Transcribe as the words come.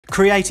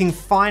Creating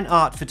fine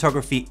art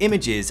photography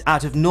images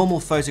out of normal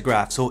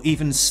photographs or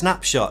even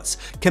snapshots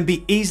can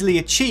be easily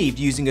achieved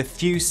using a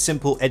few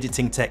simple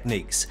editing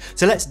techniques.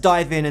 So let's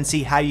dive in and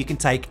see how you can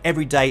take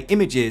everyday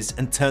images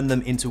and turn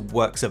them into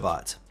works of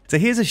art. So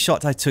here's a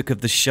shot I took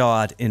of the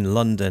Shard in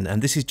London,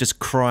 and this is just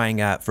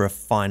crying out for a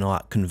fine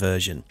art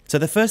conversion. So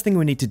the first thing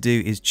we need to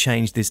do is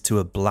change this to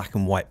a black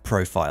and white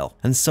profile,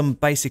 and some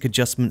basic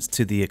adjustments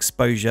to the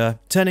exposure,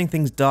 turning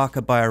things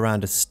darker by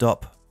around a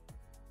stop,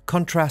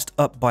 contrast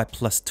up by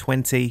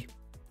 +20,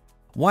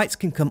 whites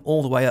can come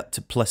all the way up to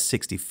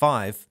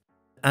 +65,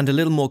 and a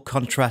little more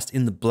contrast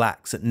in the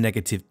blacks at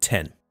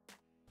 -10.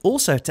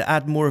 Also, to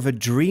add more of a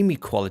dreamy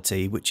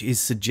quality, which is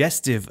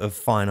suggestive of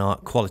fine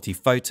art quality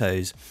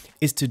photos,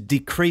 is to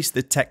decrease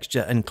the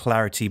texture and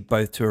clarity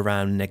both to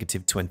around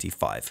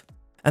 -25.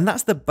 And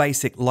that's the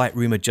basic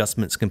Lightroom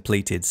adjustments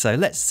completed, so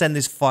let's send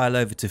this file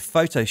over to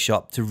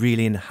Photoshop to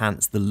really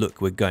enhance the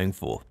look we're going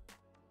for.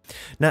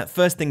 Now,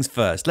 first things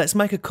first, let's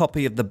make a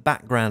copy of the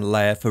background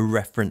layer for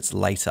reference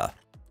later.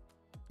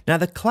 Now,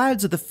 the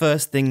clouds are the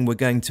first thing we're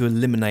going to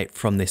eliminate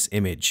from this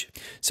image.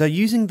 So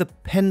using the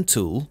pen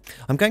tool,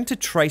 I'm going to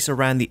trace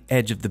around the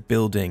edge of the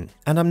building,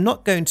 and I'm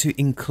not going to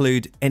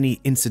include any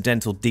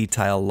incidental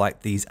detail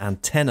like these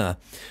antennae,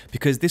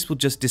 because this will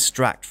just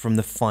distract from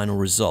the final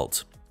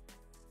result.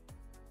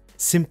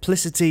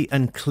 Simplicity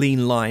and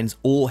clean lines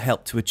all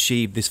help to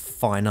achieve this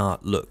fine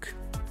art look.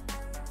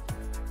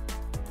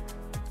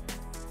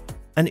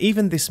 And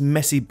even this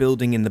messy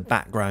building in the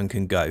background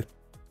can go.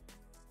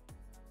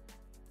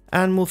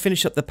 And we'll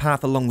finish up the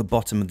path along the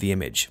bottom of the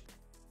image.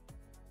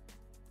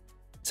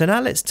 So now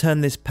let's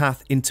turn this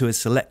path into a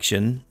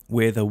selection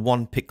with a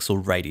 1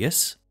 pixel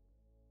radius.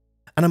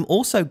 And I'm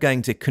also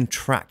going to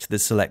contract the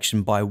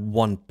selection by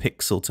 1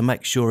 pixel to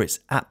make sure it's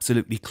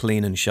absolutely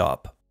clean and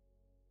sharp.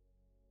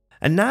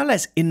 And now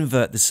let's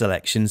invert the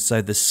selection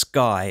so the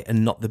sky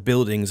and not the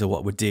buildings are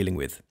what we're dealing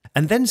with.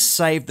 And then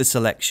save the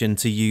selection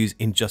to use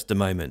in just a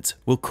moment.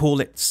 We'll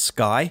call it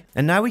sky,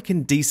 and now we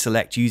can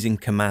deselect using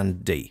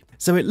Command D.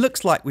 So it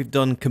looks like we've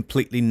done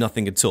completely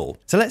nothing at all.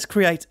 So let's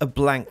create a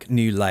blank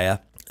new layer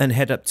and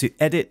head up to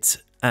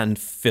Edit and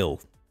Fill.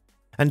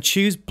 And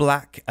choose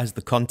black as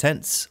the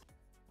contents.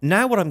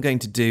 Now what I'm going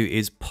to do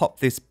is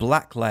pop this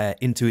black layer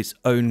into its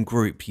own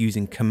group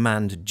using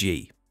Command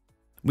G.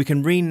 We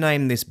can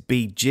rename this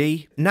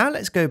BG. Now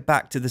let's go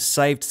back to the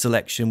saved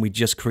selection we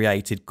just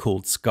created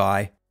called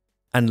Sky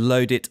and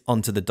load it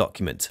onto the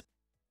document.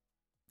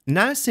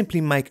 Now simply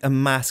make a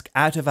mask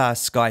out of our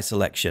sky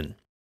selection.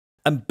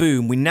 And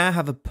boom, we now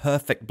have a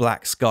perfect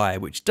black sky,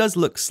 which does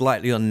look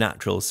slightly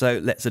unnatural, so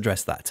let's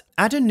address that.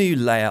 Add a new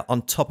layer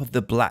on top of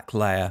the black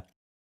layer,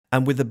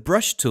 and with the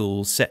brush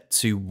tool set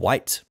to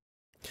white,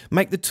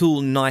 make the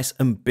tool nice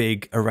and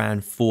big,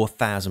 around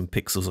 4000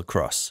 pixels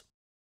across.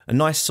 A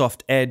nice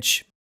soft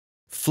edge,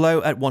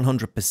 flow at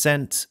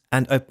 100%,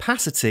 and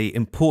opacity,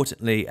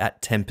 importantly,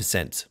 at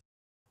 10%.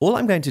 All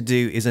I'm going to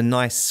do is a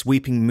nice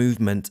sweeping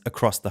movement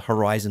across the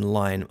horizon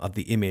line of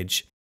the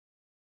image,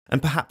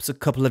 and perhaps a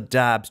couple of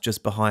dabs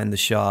just behind the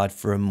shard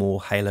for a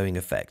more haloing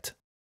effect.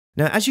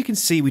 Now, as you can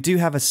see, we do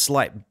have a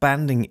slight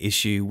banding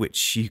issue,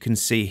 which you can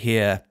see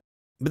here,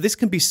 but this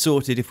can be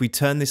sorted if we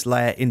turn this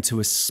layer into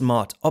a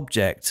smart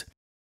object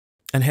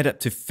and head up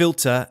to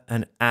Filter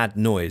and Add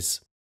Noise.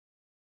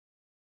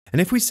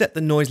 And if we set the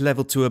noise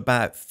level to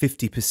about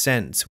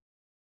 50%,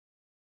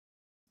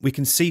 we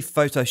can see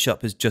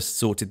Photoshop has just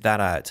sorted that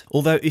out.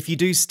 Although if you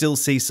do still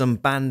see some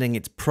banding,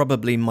 it's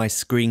probably my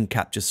screen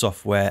capture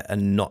software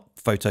and not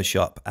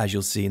Photoshop, as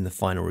you'll see in the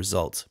final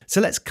result. So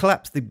let's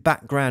collapse the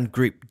background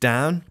group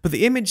down, but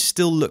the image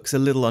still looks a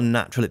little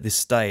unnatural at this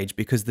stage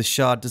because the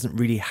shard doesn't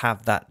really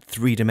have that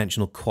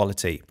three-dimensional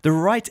quality. The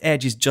right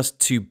edge is just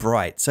too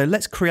bright, so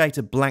let's create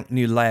a blank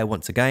new layer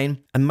once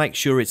again and make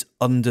sure it's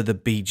under the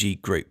BG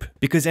group,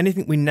 because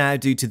anything we now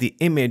do to the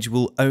image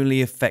will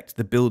only affect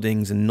the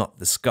buildings and not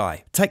the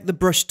sky. Take the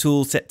brush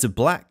tool set to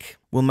black.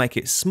 We'll make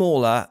it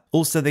smaller.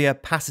 Also, the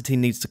opacity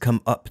needs to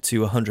come up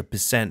to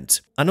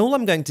 100%. And all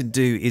I'm going to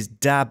do is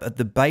dab at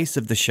the base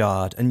of the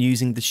shard, and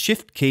using the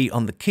Shift key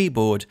on the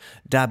keyboard,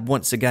 dab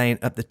once again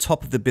at the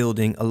top of the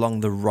building along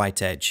the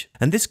right edge.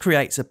 And this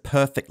creates a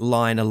perfect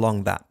line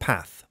along that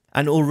path.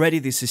 And already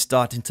this is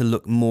starting to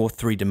look more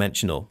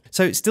three-dimensional.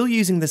 So still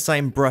using the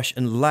same brush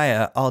and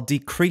layer, I'll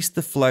decrease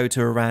the flow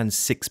to around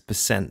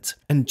 6%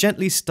 and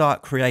gently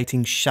start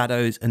creating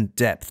shadows and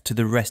depth to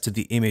the rest of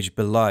the image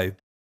below.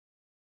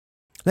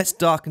 Let's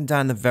darken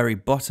down the very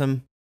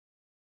bottom.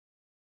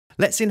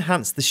 Let's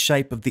enhance the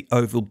shape of the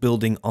oval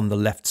building on the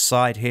left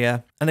side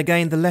here. And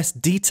again, the less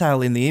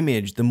detail in the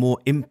image, the more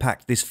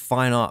impact this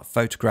fine art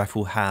photograph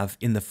will have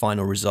in the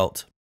final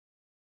result.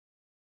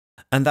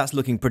 And that's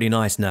looking pretty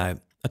nice now.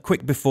 A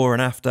quick before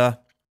and after.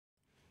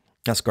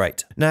 That's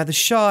great. Now the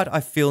shard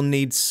I feel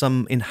needs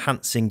some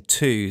enhancing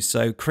too,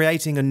 so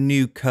creating a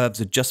new curves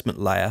adjustment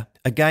layer,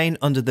 again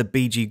under the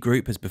BG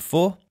group as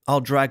before, I'll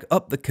drag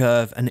up the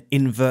curve and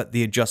invert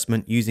the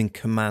adjustment using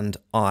Command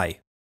I.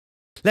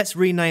 Let's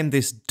rename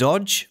this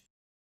Dodge,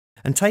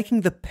 And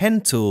taking the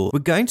pen tool, we're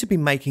going to be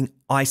making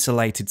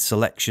isolated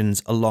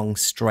selections along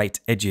straight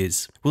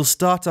edges. We'll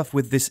start off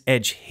with this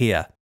edge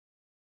here.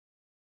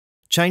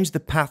 Change the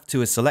path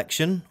to a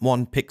selection,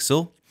 1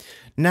 pixel.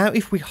 Now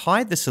if we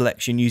hide the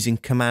selection using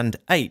Command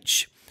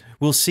H,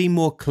 we'll see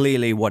more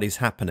clearly what is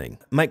happening.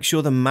 Make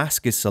sure the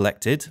mask is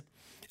selected,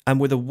 and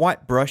with a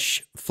white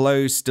brush,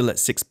 flow still at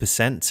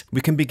 6%,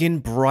 we can begin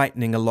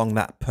brightening along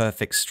that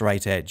perfect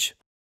straight edge.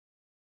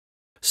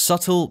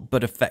 Subtle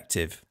but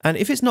effective. And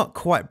if it's not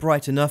quite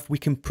bright enough, we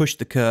can push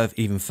the curve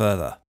even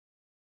further.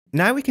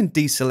 Now we can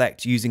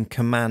deselect using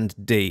Command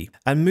D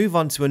and move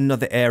on to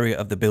another area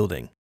of the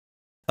building.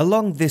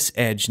 Along this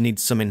edge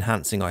needs some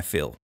enhancing, I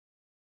feel.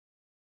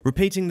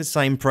 Repeating the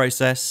same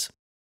process,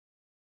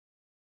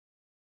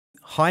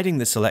 hiding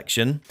the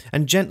selection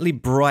and gently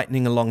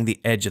brightening along the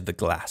edge of the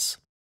glass.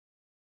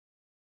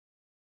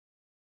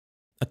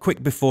 A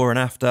quick before and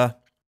after,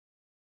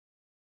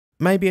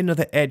 maybe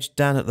another edge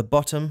down at the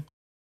bottom.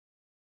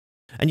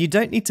 And you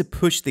don't need to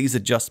push these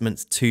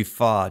adjustments too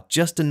far,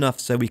 just enough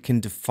so we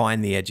can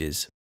define the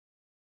edges.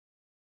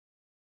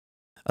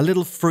 A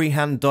little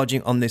freehand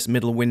dodging on this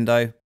middle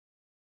window.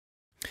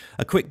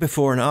 A quick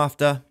before and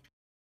after.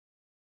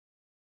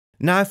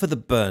 Now for the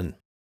burn.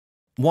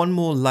 One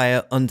more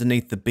layer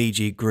underneath the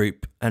BG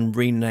group and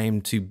rename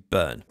to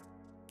burn.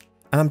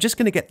 And I'm just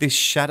going to get this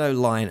shadow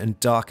line and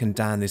darken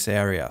down this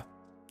area.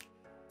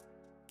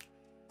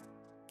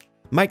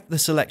 Make the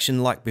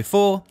selection like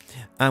before,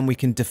 and we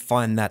can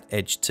define that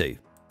edge too.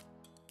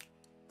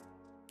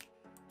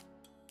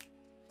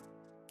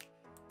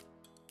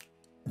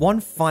 One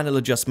final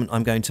adjustment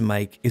I'm going to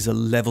make is a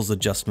levels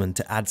adjustment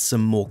to add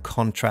some more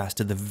contrast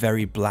to the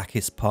very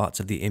blackest parts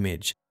of the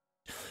image,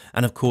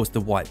 and of course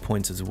the white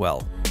points as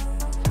well.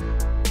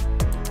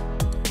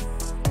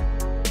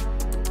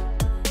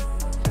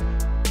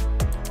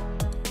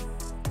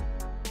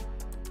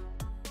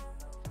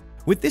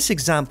 With this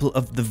example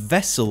of the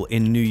vessel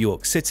in New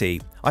York City,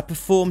 I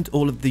performed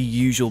all of the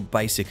usual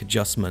basic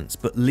adjustments,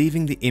 but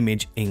leaving the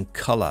image in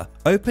color.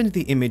 Opened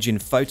the image in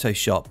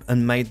Photoshop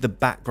and made the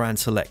background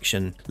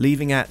selection,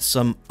 leaving out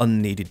some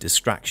unneeded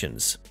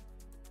distractions.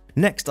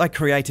 Next, I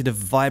created a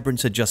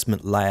vibrance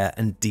adjustment layer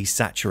and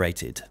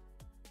desaturated.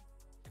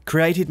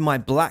 Created my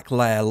black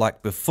layer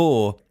like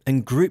before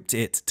and grouped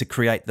it to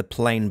create the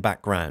plain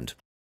background.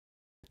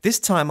 This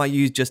time I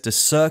used just a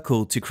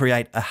circle to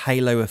create a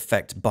halo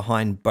effect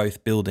behind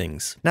both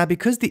buildings. Now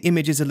because the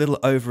image is a little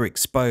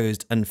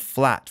overexposed and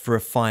flat for a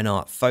fine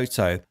art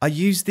photo, I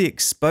used the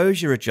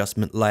exposure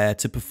adjustment layer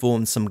to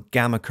perform some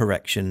gamma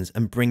corrections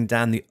and bring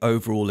down the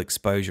overall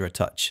exposure a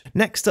touch.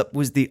 Next up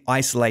was the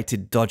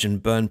isolated dodge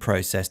and burn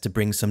process to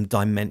bring some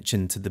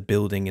dimension to the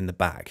building in the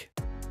back.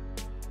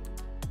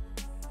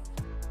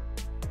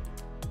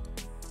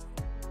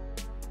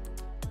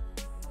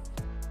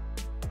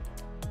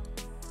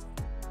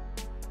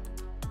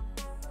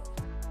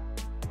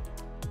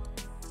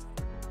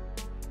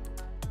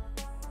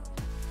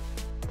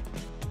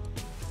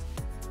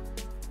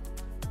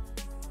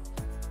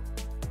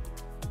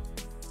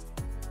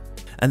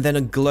 And then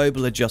a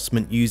global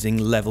adjustment using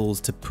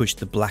levels to push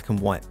the black and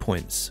white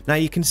points. Now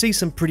you can see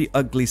some pretty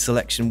ugly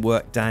selection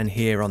work down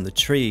here on the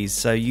trees,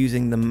 so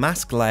using the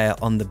mask layer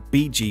on the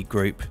BG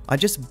group, I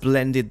just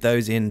blended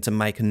those in to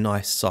make a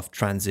nice soft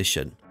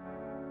transition.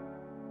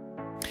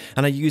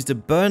 And I used a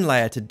burn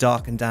layer to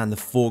darken down the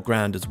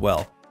foreground as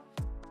well.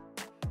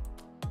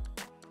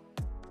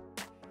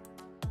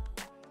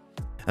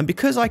 And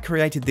because I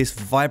created this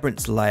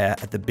vibrance layer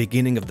at the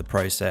beginning of the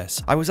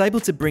process, I was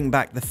able to bring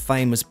back the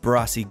famous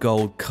brassy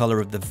gold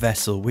color of the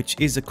vessel, which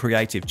is a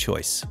creative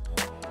choice.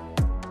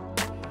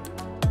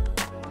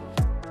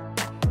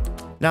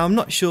 Now I'm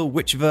not sure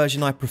which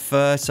version I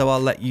prefer, so I'll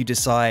let you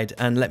decide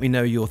and let me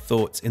know your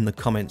thoughts in the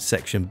comments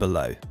section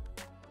below.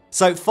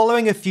 So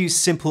following a few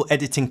simple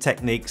editing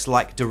techniques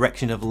like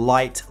direction of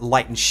light,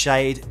 light and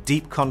shade,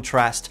 deep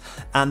contrast,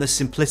 and the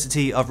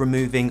simplicity of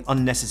removing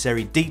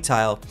unnecessary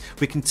detail,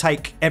 we can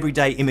take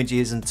everyday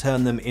images and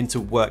turn them into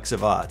works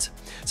of art.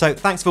 So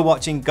thanks for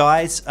watching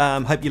guys,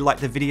 hope you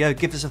liked the video,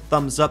 give us a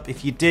thumbs up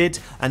if you did,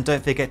 and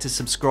don't forget to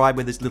subscribe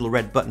with this little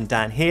red button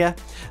down here,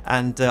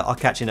 and I'll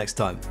catch you next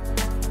time.